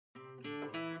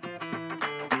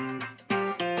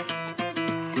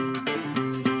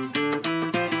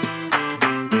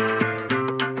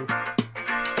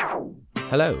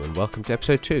Hello and welcome to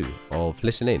episode 2 of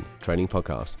Listen In Training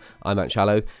Podcast. I'm Matt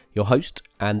Shallow, your host,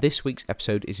 and this week's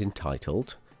episode is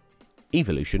entitled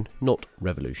Evolution, Not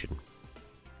Revolution.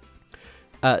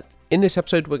 In this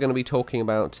episode, we're going to be talking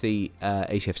about the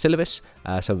ACF syllabus,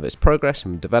 some of its progress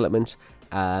and development.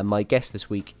 My guest this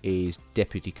week is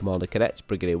Deputy Commander Cadet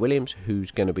Brigadier Williams, who's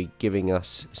going to be giving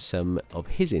us some of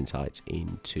his insights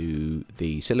into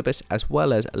the syllabus, as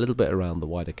well as a little bit around the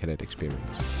wider cadet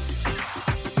experience.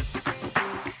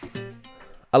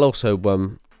 I'll also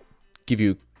give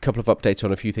you a couple of updates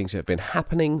on a few things that have been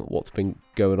happening, what's been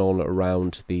going on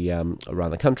around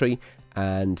the country,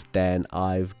 and then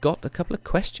I've got a couple of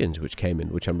questions which came in,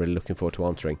 which I'm really looking forward to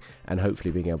answering, and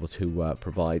hopefully being able to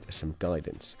provide some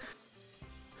guidance.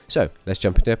 So let's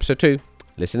jump into episode 2.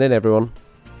 Listen in, everyone.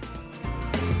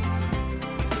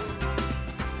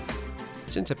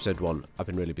 Since episode 1, I've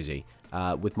been really busy,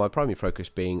 with my primary focus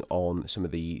being on some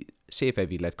of the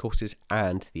CFAV-led courses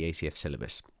and the ACF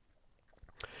syllabus.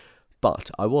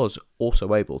 But I was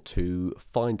also able to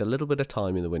find a little bit of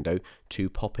time in the window to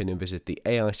pop in and visit the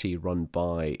AIC run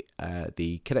by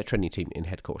the cadet training team in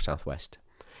Headquarters Southwest.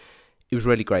 It was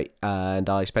really great, and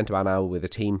I spent about an hour with the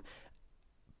team,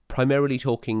 primarily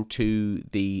talking to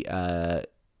the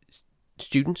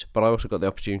students, but I also got the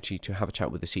opportunity to have a chat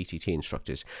with the CTT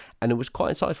instructors, and it was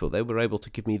quite insightful. They were able to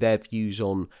give me their views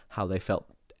on how they felt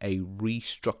a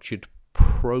restructured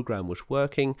program was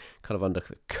working, kind of under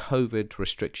COVID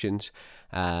restrictions,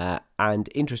 and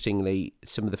interestingly,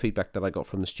 some of the feedback that I got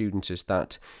from the students is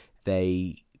that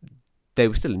they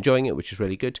were still enjoying it, which is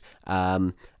really good,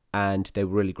 and they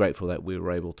were really grateful that we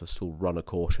were able to still run a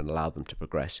course and allow them to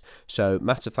progress. So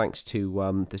massive thanks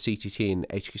to the CTT in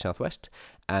HQ Southwest,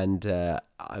 and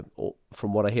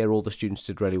from what I hear, all the students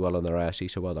did really well on their AIC,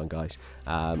 so well done, guys.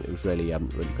 It was really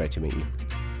great to meet you.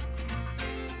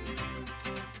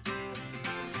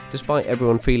 Despite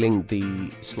everyone feeling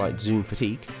the slight Zoom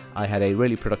fatigue, I had a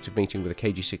really productive meeting with the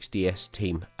KG6DS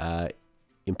team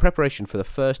in preparation for the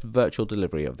first virtual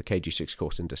delivery of the KG6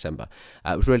 course in December.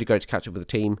 It was really great to catch up with the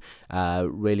team,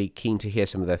 really keen to hear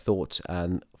some of their thoughts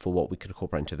for what we could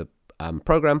incorporate into the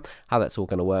program, how that's all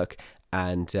going to work,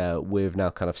 and we've now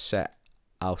kind of set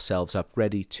ourselves up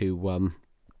ready to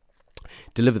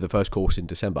deliver the first course in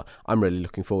December. I'm really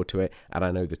looking forward to it, and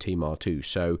I know the team are too.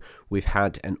 So we've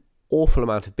had an awful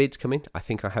amount of bids come in. I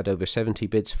think I had over 70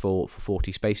 bids for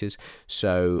 40 spaces,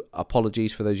 so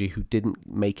apologies for those of you who didn't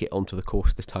make it onto the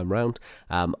course this time round.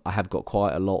 I have got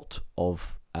quite a lot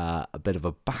of a bit of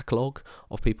a backlog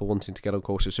of people wanting to get on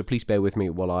courses, so please bear with me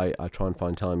while I try and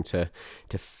find time to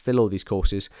fill all these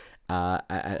courses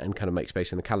and kind of make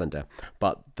space in the calendar.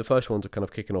 But the first ones are kind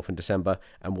of kicking off in December,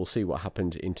 and we'll see what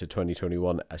happened into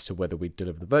 2021 as to whether we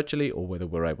deliver them virtually or whether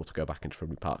we're able to go back into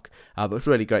Frimley Park. But it's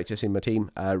really great to see my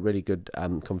team, really good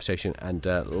conversation, and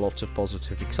lots of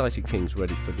positive, exciting things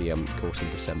ready for the course in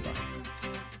December.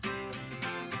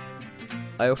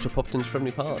 I also popped into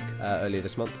Frimley Park earlier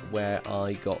this month, where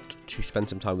I got to spend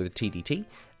some time with the TDT,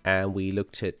 and we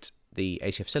looked at the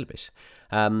ACF syllabus.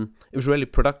 It was a really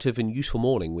productive and useful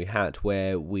morning we had,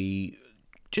 where we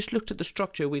just looked at the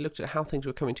structure, we looked at how things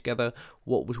were coming together,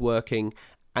 what was working,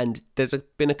 and there's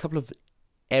been a couple of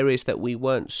areas that we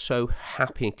weren't so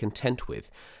happy and content with.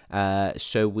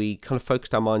 So we kind of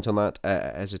focused our minds on that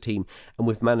as a team, and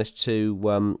we've managed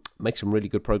to make some really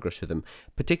good progress with them,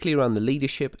 particularly around the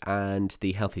leadership and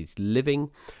the healthy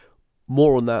living.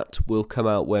 More on that will come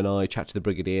out when I chat to the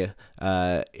Brigadier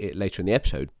later in the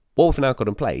episode. What we've now got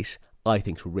in place, I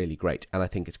think, is really great, and I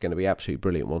think it's going to be absolutely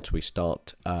brilliant once we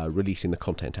start releasing the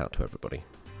content out to everybody.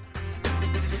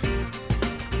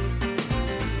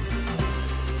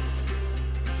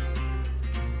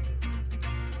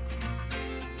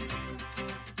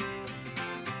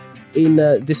 In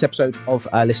this episode of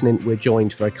Listening, we're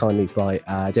joined very kindly by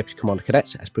Deputy Commander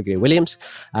Cadet Brigadier Williams.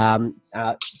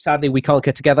 Sadly, we can't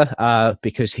get together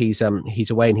because he's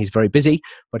away and he's very busy,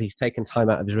 but he's taken time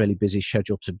out of his really busy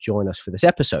schedule to join us for this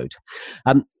episode.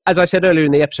 As I said earlier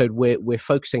in the episode, we're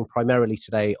focusing primarily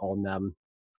today on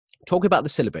talking about the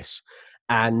syllabus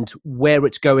and where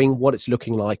it's going, what it's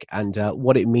looking like, and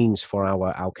what it means for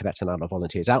our cadets and our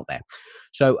volunteers out there.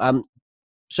 So,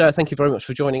 sir, thank you very much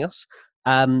for joining us.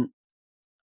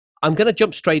 I'm going to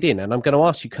jump straight in, and I'm going to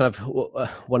ask you kind of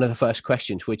one of the first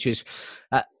questions, which is,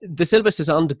 the syllabus has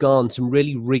undergone some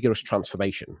really rigorous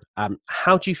transformation.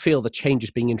 How do you feel the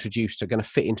changes being introduced are going to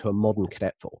fit into a modern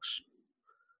cadet force?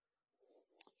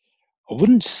 I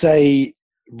wouldn't say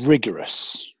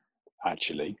rigorous,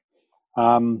 actually.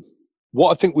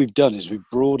 What I think we've done is we've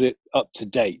brought it up to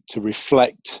date to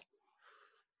reflect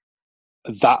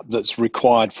that's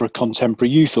required for a contemporary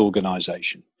youth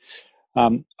organisation.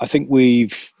 I think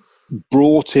we've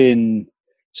brought in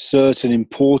certain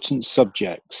important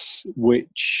subjects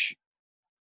which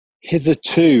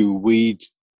hitherto we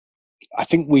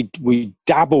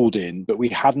dabbled in, but we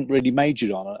hadn't really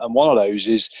majored on. And one of those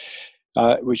is,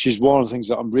 which is one of the things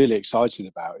that I'm really excited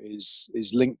about,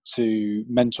 is linked to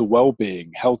mental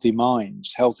well-being, healthy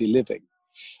minds, healthy living.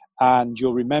 And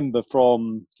you'll remember for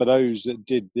those that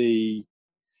did the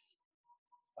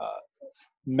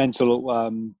mental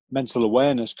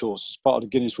awareness course as part of the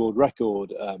Guinness World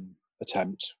Record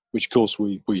attempt, which of course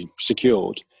we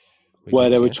secured,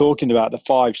 they were talking about the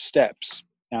 5 steps,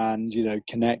 and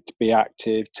connect, be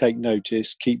active, take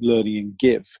notice, keep learning, and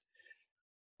give.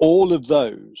 All of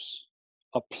those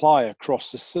apply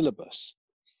across the syllabus.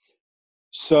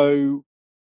 So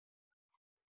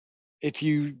if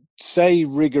you say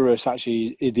rigorous,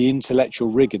 actually the intellectual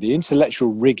rigor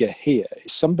here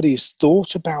is somebody who's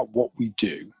thought about what we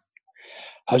do,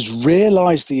 has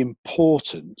realized the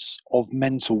importance of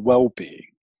mental well-being,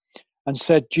 and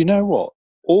said, do you know what?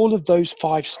 All of those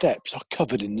 5 steps are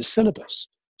covered in the syllabus.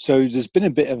 So there's been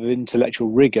a bit of intellectual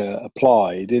rigor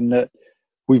applied in that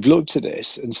we've looked at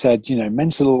this and said,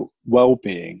 mental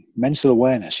well-being, mental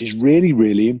awareness is really,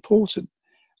 really important.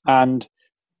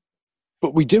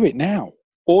 But we do it now.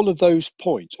 All of those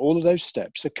points, all of those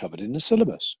steps are covered in the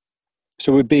syllabus.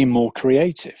 So we're being more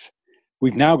creative.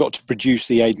 We've now got to produce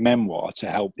the aid memoir to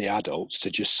help the adults to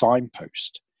just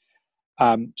signpost.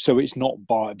 So it's not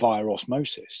via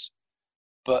osmosis.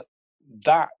 But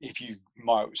that, if you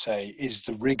might say, is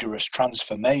the rigorous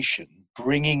transformation,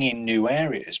 bringing in new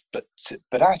areas.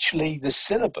 But actually the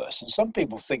syllabus, and some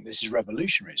people think this is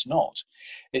revolutionary, it's not.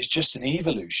 It's just an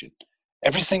evolution.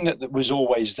 Everything that was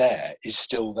always there is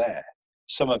still there.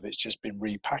 Some of it's just been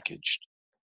repackaged.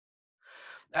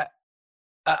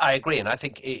 I agree, and I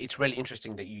think it's really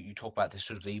interesting that you talk about this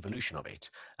sort of the evolution of it,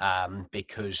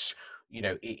 because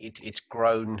it's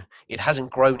grown. It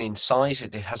hasn't grown in size.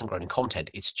 It hasn't grown in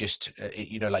content. It's just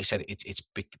like I said, it's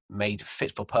made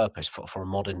fit for purpose for a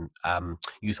modern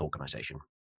youth organisation.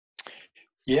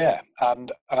 Yeah,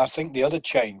 and I think the other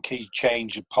key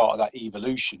change and part of that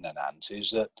evolution, then, Ant,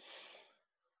 is that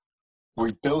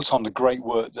we've built on the great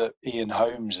work that Ian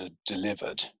Holmes had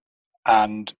delivered,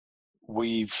 and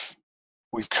we've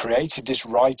created this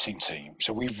writing team.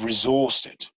 So we've resourced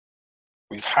it.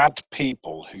 We've had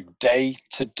people who day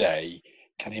to day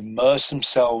can immerse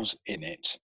themselves in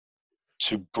it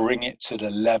to bring it to the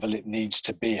level it needs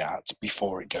to be at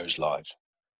before it goes live.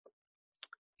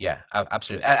 Yeah,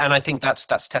 absolutely, and I think that's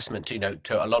testament to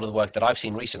to a lot of the work that I've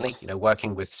seen recently.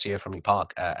 Working with Sierra Frimley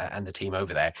Park and the team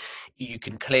over there, you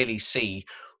can clearly see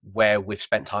where we've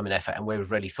spent time and effort, and where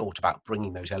we've really thought about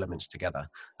bringing those elements together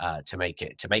to make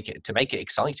it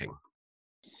exciting.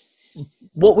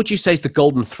 What would you say is the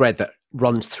golden thread that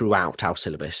runs throughout our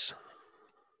syllabus?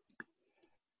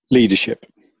 Leadership.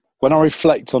 When I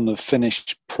reflect on the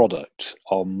finished product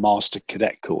on Master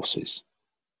Cadet courses,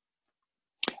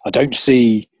 I don't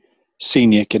see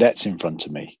senior cadets in front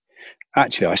of me.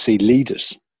 Actually, I see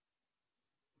leaders.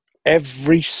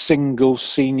 Every single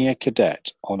senior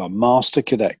cadet on a Master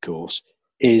Cadet course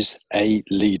is a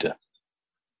leader.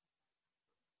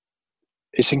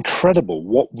 It's incredible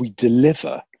what we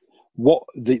deliver, what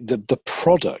the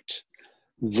product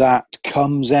that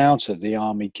comes out of the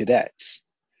Army cadets.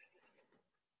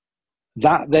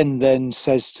 That then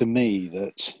says to me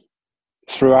that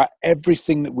throughout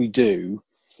everything that we do,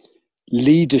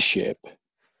 leadership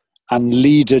and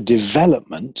leader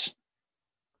development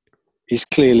is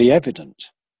clearly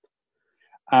evident.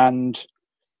 And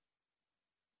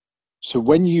so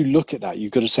when you look at that,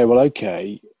 you've got to say, well,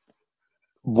 okay,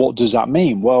 what does that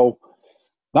mean? Well,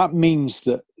 that means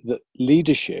that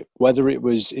leadership, whether it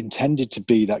was intended to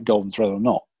be that golden thread or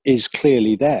not, is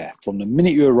clearly there from the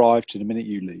minute you arrive to the minute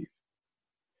you leave.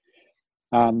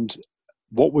 And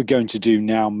what we're going to do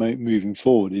now moving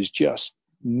forward is just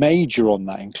major on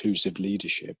that inclusive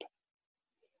leadership.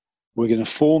 We're going to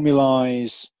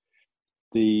formalize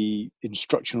the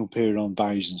instructional period on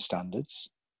values and standards.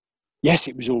 Yes,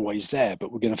 it was always there,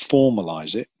 but we're going to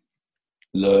formalize it,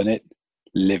 learn it,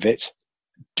 live it.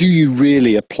 Do you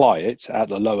really apply it at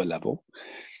the lower level?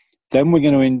 Then we're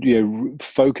going to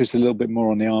focus a little bit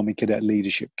more on the Army Cadet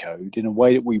Leadership Code in a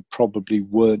way that we probably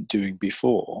weren't doing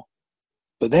before.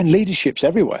 But then leadership's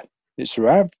everywhere. It's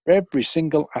throughout every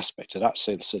single aspect of that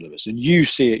syllabus, and you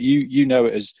see it. You know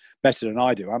it as better than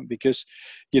I do, Ant, because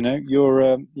you're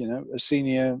a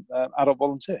senior adult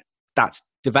volunteer. That's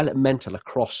developmental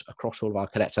across all of our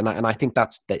cadets, and I think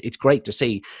that it's great to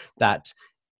see that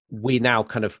we're now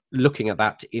kind of looking at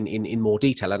that in more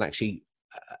detail and actually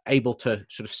able to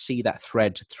sort of see that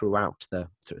thread throughout the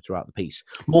piece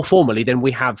more formally than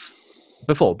we have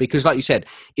before, because like you said,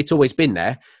 it's always been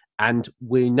there and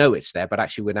we know it's there, but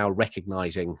actually we're now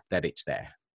recognizing that it's there.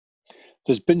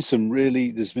 There's been some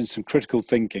critical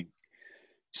thinking,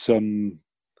 some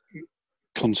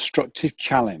constructive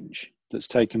challenge that's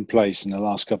taken place in the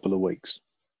last couple of weeks.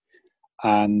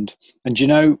 And you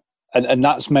know, and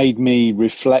that's made me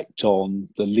reflect on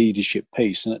the leadership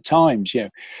piece. And at times, you know,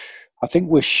 I think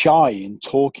we're shy in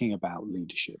talking about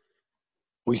leadership.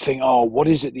 We think, oh, what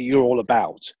is it that you're all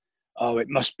about? Oh, it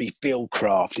must be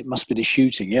fieldcraft. It must be the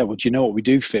shooting. Yeah, well, do you know what? We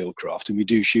do fieldcraft and we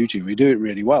do shooting. We do it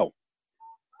really well.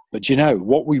 But do you know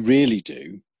what we really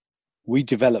do? We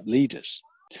develop leaders.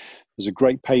 There's a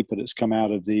great paper that's come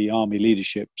out of the Army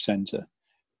Leadership Centre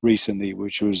recently,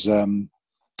 which was a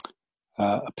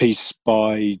piece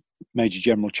by Major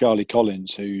General Charlie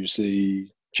Collins, who's the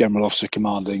General Officer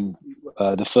commanding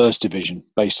the 1st Division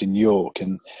based in York.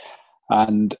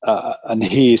 And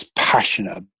he is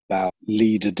passionate about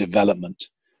leader development.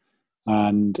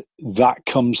 And that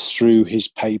comes through his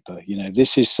paper. You know,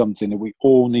 this is something that we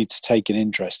all need to take an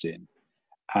interest in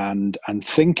and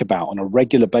think about on a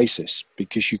regular basis,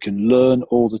 because you can learn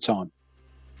all the time.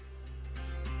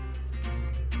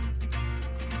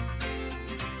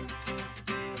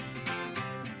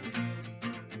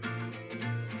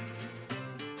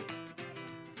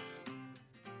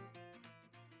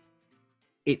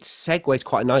 It segues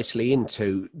quite nicely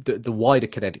into the wider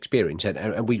cadet experience,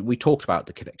 and we talked about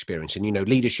the cadet experience, and you know,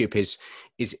 leadership is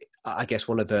I guess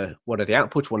one of the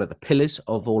outputs, one of the pillars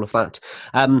of all of that.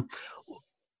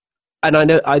 And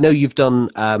I know you've done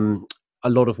a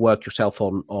lot of work yourself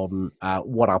on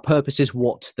what our purpose is,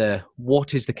 what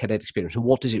is the cadet experience, and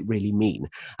what does it really mean.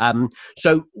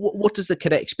 So what does the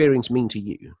cadet experience mean to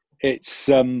you? It's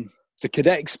the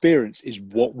cadet experience is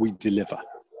what we deliver.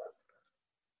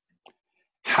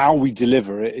 How we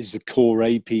deliver it is the core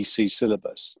APC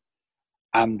syllabus,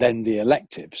 and then the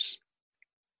electives.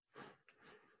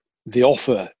 The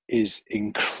offer is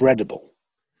incredible.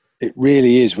 It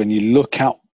really is when you look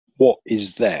at what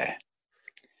is there,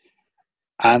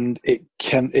 and it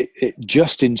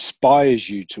just inspires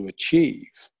you to achieve.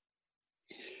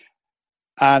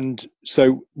 And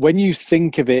so when you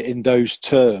think of it in those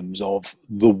terms of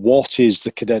the what is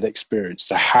the cadet experience,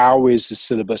 the how is the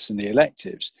syllabus and the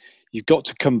electives, you've got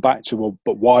to come back to, well,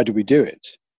 but why do we do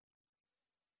it?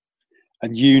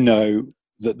 And you know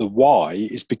that the why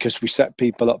is because we set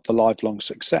people up for lifelong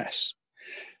success.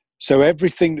 So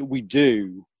everything that we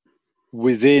do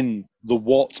within the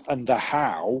what and the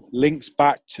how links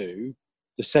back to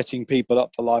the setting people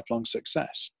up for lifelong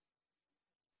success.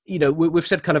 You know, we've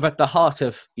said kind of at the heart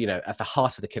of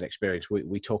the kid experience,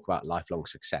 we talk about lifelong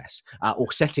success,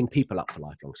 or setting people up for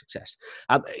lifelong success.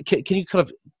 Can you kind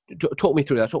of talk me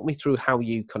through that? Talk me through how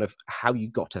you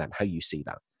got to that, how you see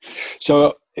that.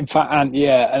 So, in fact,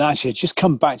 and actually, just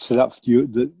come back to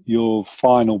that your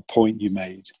final point you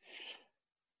made,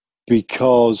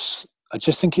 because I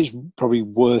just think it's probably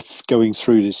worth going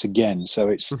through this again. So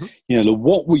it's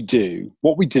what we do,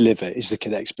 what we deliver is the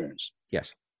cadet experience.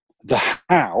 Yes. The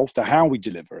how we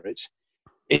deliver it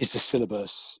is the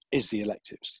syllabus, is the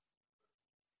electives.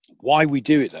 Why we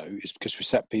do it, though, is because we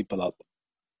set people up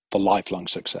for lifelong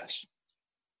success.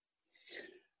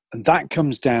 And that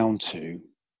comes down to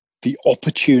the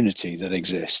opportunity that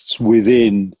exists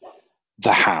within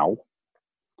the how,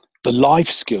 the life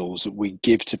skills that we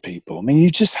give to people. I mean,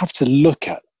 you just have to look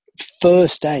at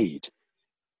first aid.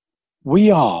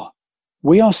 We are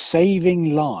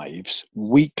saving lives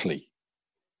weekly.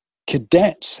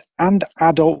 Cadets and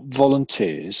adult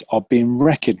volunteers are being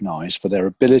recognised for their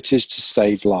abilities to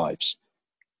save lives.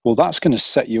 Well, that's going to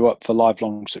set you up for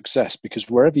lifelong success, because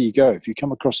wherever you go, if you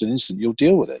come across an incident, you'll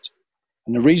deal with it.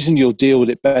 And the reason you'll deal with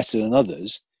it better than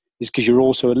others is because you're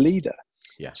also a leader.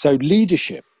 Yeah. So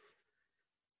leadership,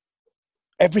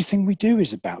 everything we do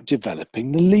is about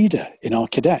developing the leader in our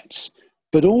cadets,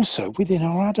 but also within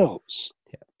our adults.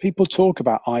 Yeah. People talk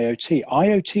about IoT.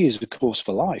 IoT is a course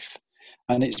for life.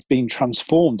 And it's been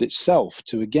transformed itself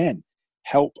to, again,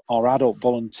 help our adult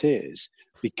volunteers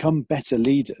become better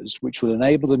leaders, which will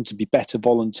enable them to be better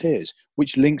volunteers,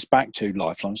 which links back to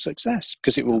lifelong success,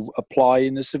 because it will apply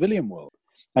in the civilian world.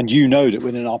 And you know that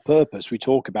within our purpose, we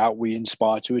talk about we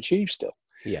inspire to achieve still.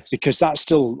 Yes. Because that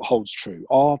still holds true.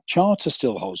 Our charter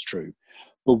still holds true.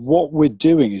 But what we're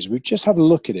doing is we've just had a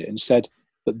look at it and said,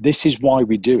 but this is why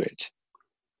we do it.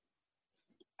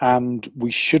 And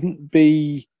we shouldn't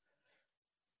be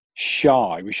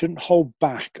shy. We shouldn't hold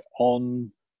back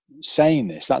on saying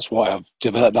this. That's why I've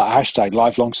developed that hashtag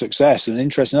lifelong success. And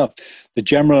interesting enough, the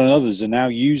General and others are now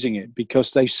using it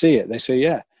because they see it. They say,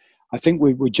 yeah, I think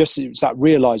it's that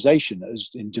realization as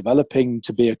in developing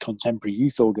to be a contemporary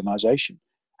youth organization.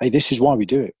 Hey, this is why we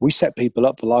do it. We set people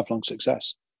up for lifelong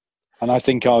success. And I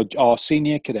think our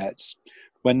senior cadets,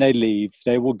 when they leave,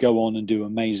 they will go on and do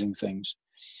amazing things.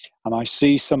 And I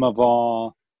see some of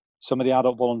the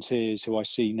adult volunteers who I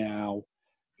see now,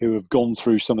 who have gone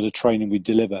through some of the training we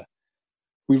deliver.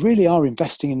 We really are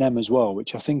investing in them as well,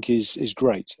 which I think is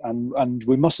great. And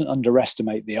we mustn't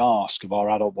underestimate the ask of our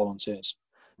adult volunteers.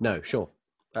 No, sure.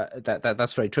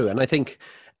 That's very true. And I think,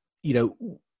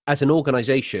 as an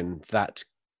organization that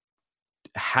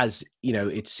has,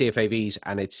 its CFAVs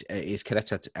and its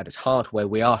cadets at its heart, where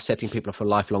we are setting people up for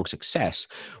lifelong success,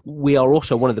 we are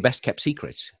also one of the best kept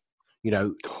secrets.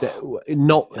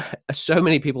 Not so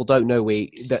many people don't know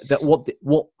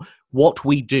what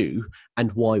we do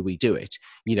and why we do it.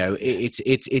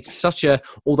 It's such a,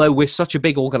 although we're such a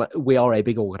we are a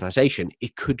big organization,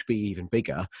 it could be even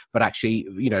bigger. But actually,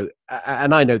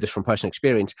 and I know this from personal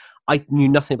experience, I knew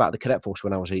nothing about the cadet force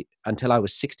until I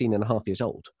was 16 and a half years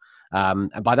old.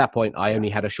 And by that point, I only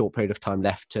had a short period of time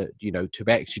left to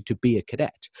be a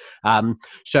cadet.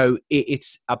 So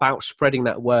it's about spreading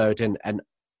that word and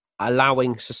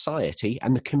allowing society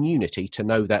and the community to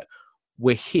know that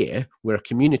we're a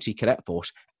community cadet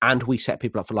force, and we set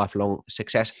people up for lifelong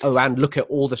success. Oh, and look at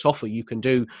all this offer you can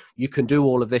do. You can do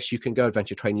all of this. You can go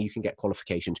adventure training. You can get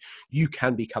qualifications. You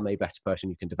can become a better person.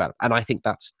 You can develop. And I think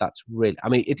that's really, I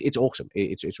mean, it's awesome.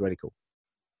 It's really cool.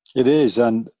 It is.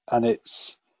 And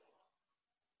it's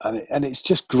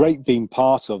just great being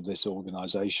part of this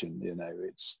organization.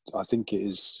 I think it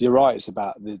is, you're right. It's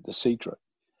about the secret.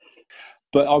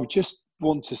 But I would just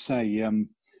want to say,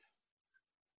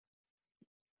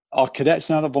 our cadets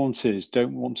and adult volunteers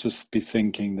don't want to be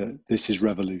thinking that this is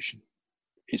revolution.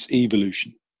 It's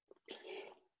evolution.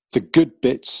 The good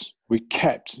bits we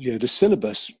kept, the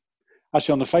syllabus,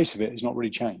 actually on the face of it, has not really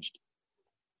changed.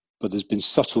 But there's been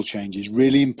subtle changes,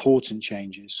 really important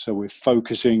changes. So we're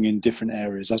focusing in different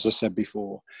areas. As I said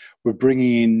before, we're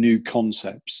bringing in new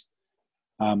concepts.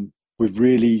 We've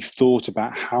really thought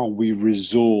about how we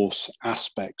resource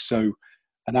aspects. So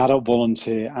an adult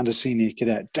volunteer and a senior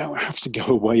cadet don't have to go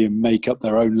away and make up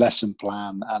their own lesson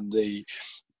plan and the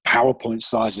PowerPoint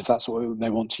slides if that's what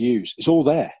they want to use. It's all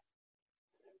there.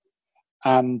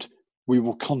 And we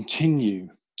will continue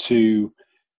to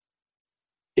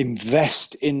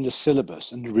invest in the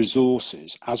syllabus and the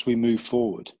resources as we move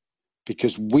forward,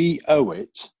 because we owe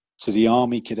it to the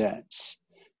Army cadets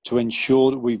to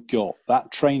ensure that we've got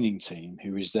that training team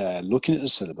who is there looking at the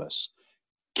syllabus,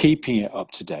 keeping it up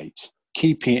to date,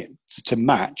 keeping it to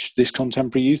match this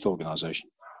contemporary youth organisation.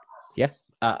 Yeah,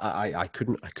 I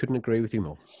couldn't agree with you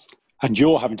more. And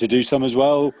you're having to do some as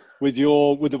well with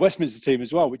the Westminster team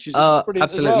as well, which is brilliant.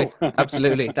 Absolutely, as well.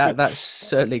 Absolutely. That's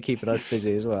certainly keeping us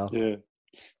busy as well. Yeah,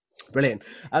 brilliant.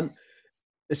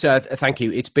 So thank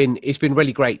you. It's been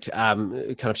really great,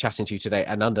 kind of chatting to you today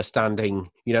and understanding,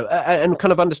 and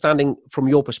kind of understanding from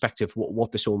your perspective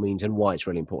what this all means and why it's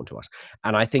really important to us.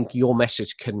 And I think your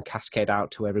message can cascade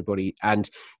out to everybody. And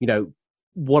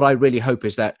what I really hope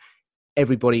is that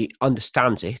everybody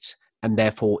understands it, and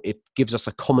therefore it gives us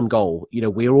a common goal.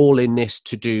 We're all in this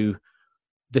to do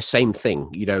the same thing.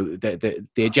 The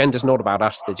agenda's not about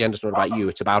us. The agenda's not about you.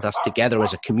 It's about us together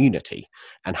as a community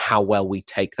and how well we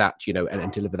take that,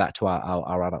 and deliver that to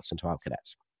our adults and to our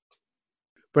cadets.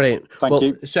 Brilliant. Thank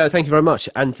you. So thank you very much.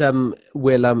 And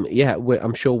we'll,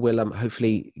 I'm sure we'll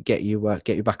hopefully get you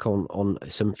back on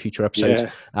some future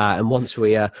episodes. Yeah. And once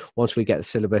we get the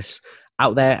syllabus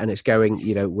out there and it's going,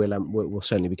 we'll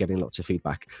certainly be getting lots of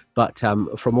feedback. But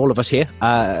from all of us here,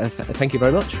 thank you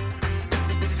very much.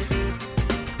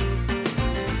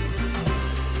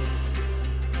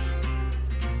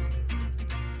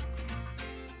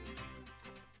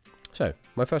 So,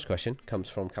 my first question comes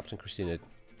from Captain Christina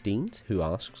Deans, who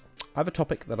asks, I have a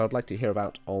topic that I'd like to hear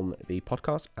about on the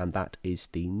podcast, and that is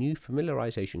the new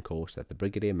familiarisation course that the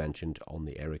Brigadier mentioned on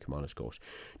the Area Commanders course.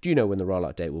 Do you know when the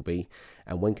rollout date will be,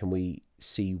 and when can we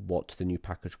see what the new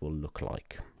package will look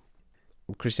like?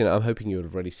 Christina, I'm hoping you would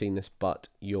have already seen this, but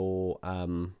your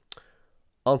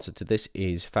answer to this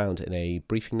is found in a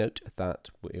briefing note that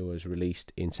was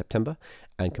released in September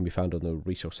and can be found on the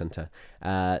Resource Centre.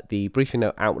 The briefing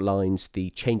note outlines the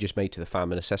changes made to the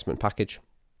famine assessment package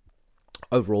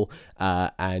overall,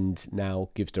 and now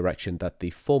gives direction that the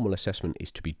formal assessment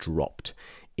is to be dropped.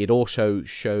 It also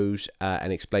shows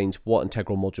and explains what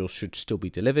integral modules should still be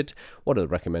delivered, what are the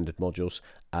recommended modules,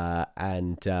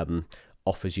 and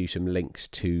offers you some links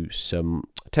to some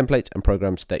templates and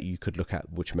programs that you could look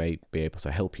at, which may be able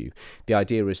to help you. The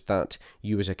idea is that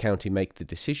you as a county make the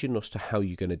decision as to how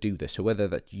you're going to do this. So whether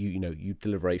that you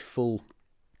deliver a full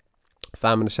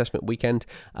famine assessment weekend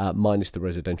minus the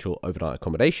residential overnight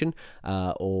accommodation,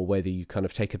 or whether you kind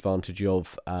of take advantage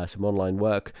of some online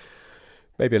work,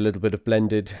 maybe a little bit of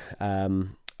blended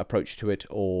approach to it,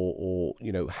 or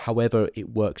however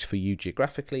it works for you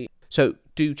geographically. So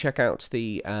do check out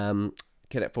the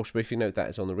Cadet Force Briefing Note that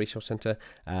is on the Resource Centre,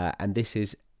 and this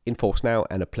is in force now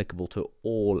and applicable to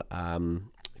all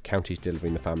counties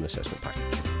delivering the famine assessment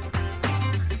package.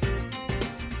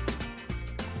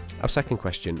 Our second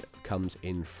question comes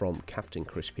in from Captain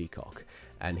Chris Peacock,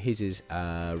 and his is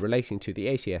relating to the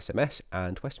ACSMS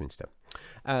and Westminster.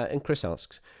 And Chris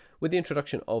asks, with the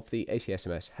introduction of the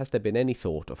ACSMS, has there been any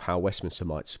thought of how Westminster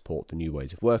might support the new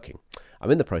ways of working?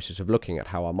 I'm in the process of looking at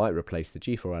how I might replace the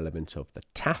G4 elements of the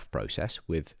TAF process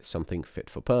with something fit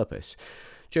for purpose.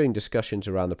 During discussions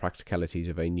around the practicalities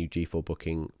of a new G4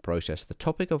 booking process, the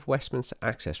topic of Westminster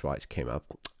access rights came up,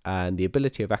 and the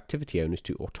ability of activity owners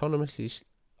to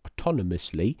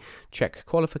autonomously check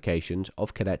qualifications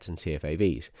of cadets and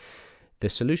CFAVs. The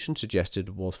solution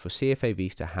suggested was for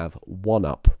CFAVs to have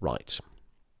one-up rights.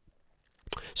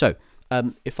 So,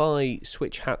 if I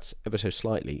switch hats ever so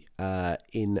slightly,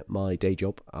 in my day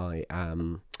job, I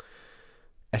am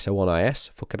SO1IS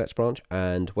for Cadets Branch,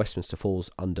 and Westminster falls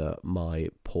under my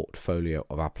portfolio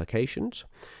of applications.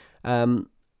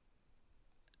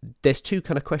 There's two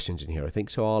kind of questions in here, I think,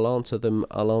 so I'll answer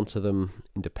them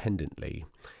independently.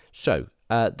 So,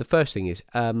 the first thing is,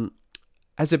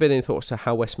 has there been any thoughts to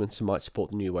how Westminster might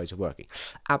support the new ways of working?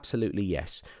 Absolutely,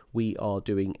 yes. We are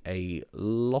doing a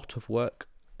lot of work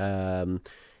in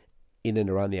and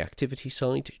around the activity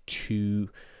side to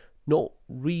not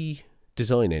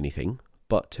redesign anything,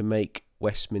 but to make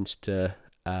Westminster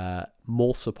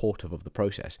more supportive of the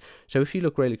process. So if you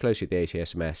look really closely at the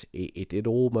ACSMS, it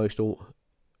almost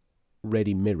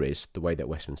already mirrors the way that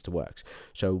Westminster works.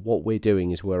 So what we're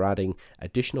doing is we're adding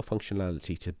additional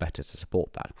functionality to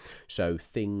support that. So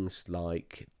things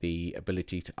like the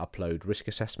ability to upload risk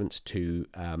assessments to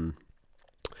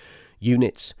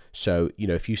units. So,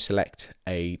 if you select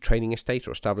a training estate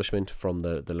or establishment from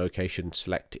the location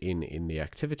select in the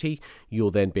activity, you'll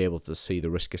then be able to see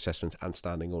the risk assessments and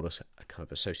standing orders kind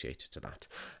of associated to that.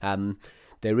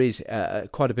 There is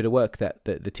quite a bit of work that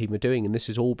the team are doing, and this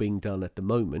is all being done at the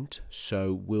moment.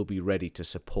 So we'll be ready to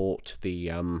support the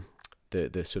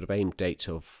sort of aimed dates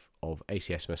of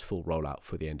ACSMS full rollout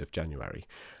for the end of January.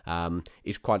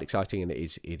 It's quite exciting, and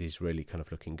it is really kind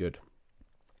of looking good.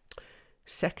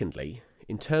 Secondly,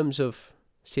 in terms of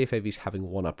CFAVs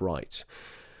having one-up rights,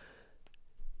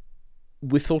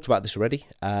 we've thought about this already,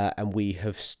 and we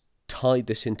have tied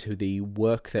this into the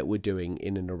work that we're doing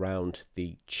in and around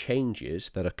the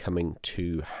changes that are coming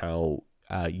to how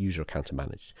user accounts are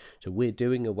managed. So we're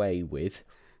doing away with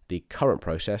the current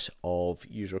process of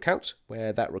user accounts,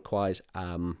 where that requires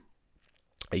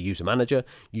a user manager,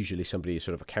 usually somebody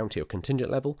sort of a county or contingent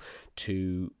level,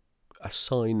 to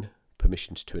assign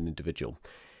permissions to an individual.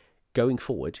 Going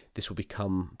forward, this will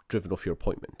become driven off your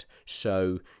appointment.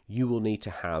 So you will need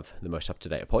to have the most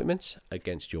up-to-date appointments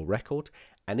against your record.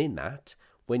 And in that,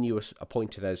 when you are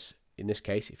appointed as, in this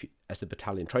case, as the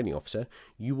battalion training officer,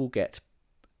 you will get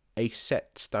a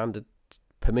set standard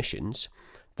permissions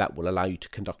that will allow you to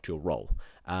conduct your role.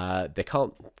 They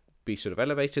can't be sort of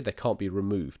elevated, they can't be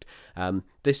removed.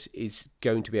 This is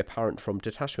going to be apparent from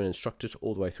detachment instructors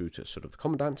all the way through to sort of the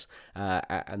commandants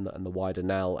and the wider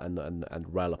NAL and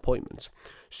REL appointments.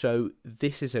 So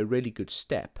this is a really good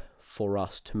step for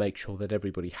us to make sure that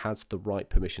everybody has the right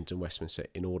permissions in Westminster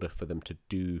in order for them to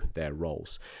do their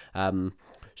roles.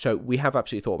 So we have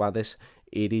absolutely thought about this.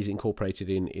 It is incorporated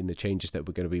in the changes that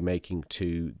we're going to be making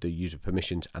to the user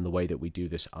permissions and the way that we do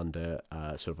this under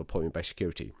sort of appointment-based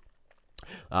security.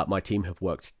 My team have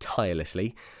worked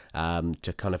tirelessly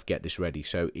to kind of get this ready.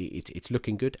 So it's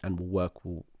looking good and will work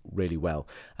really well.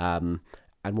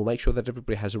 And we'll make sure that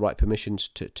everybody has the right permissions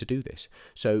to do this.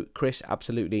 So, Chris,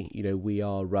 absolutely, we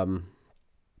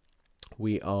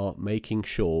are making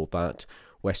sure that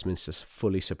Westminster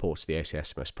fully supports the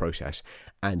ACSMS process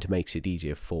and makes it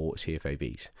easier for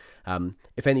CFAVs.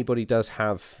 If anybody does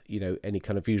have, any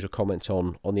kind of views or comments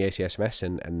on the ACSMS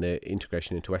and the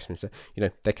integration into Westminster,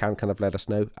 they can kind of let us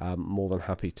know. I'm more than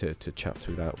happy to chat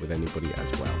through that with anybody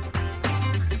as well.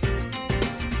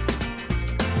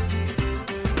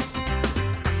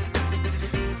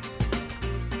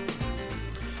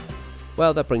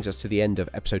 Well, that brings us to the end of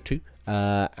episode 2,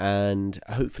 and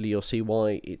hopefully you'll see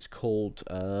why it's called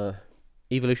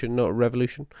Evolution, not a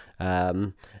revolution.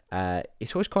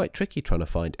 It's always quite tricky trying to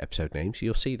find episode names.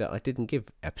 You'll see that I didn't give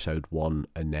episode 1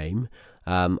 a name.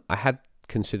 I had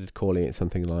considered calling it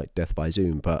something like Death by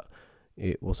Zoom, but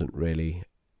it wasn't really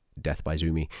Death by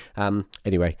Zoomy.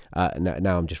 Anyway,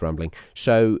 now I'm just rambling.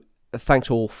 So thanks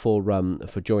all for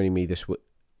joining me this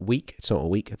week. It's not a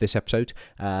week, this episode.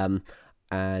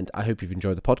 And I hope you've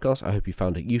enjoyed the podcast. I hope you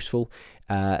found it useful.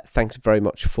 Thanks very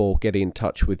much for getting in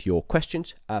touch with your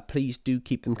questions. Please do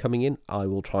keep them coming in. I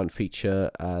will try and feature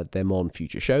them on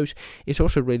future shows. It's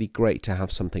also really great to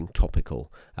have something topical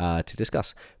to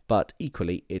discuss. But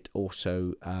equally, it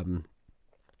also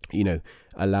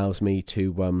allows me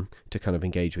to kind of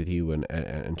engage with you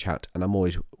and chat, and I'm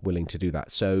always willing to do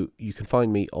that. So you can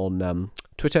find me on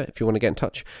Twitter if you want to get in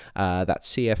touch.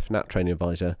 That's CF Nat Training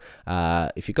Advisor.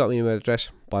 If you've got my email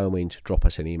address, by all means, drop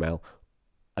us an email.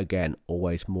 Again,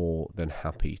 always more than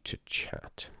happy to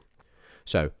chat.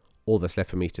 So all that's left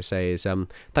for me to say is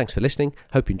thanks for listening.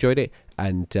 Hope you enjoyed it,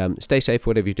 and stay safe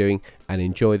whatever you're doing, and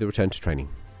enjoy the return to training.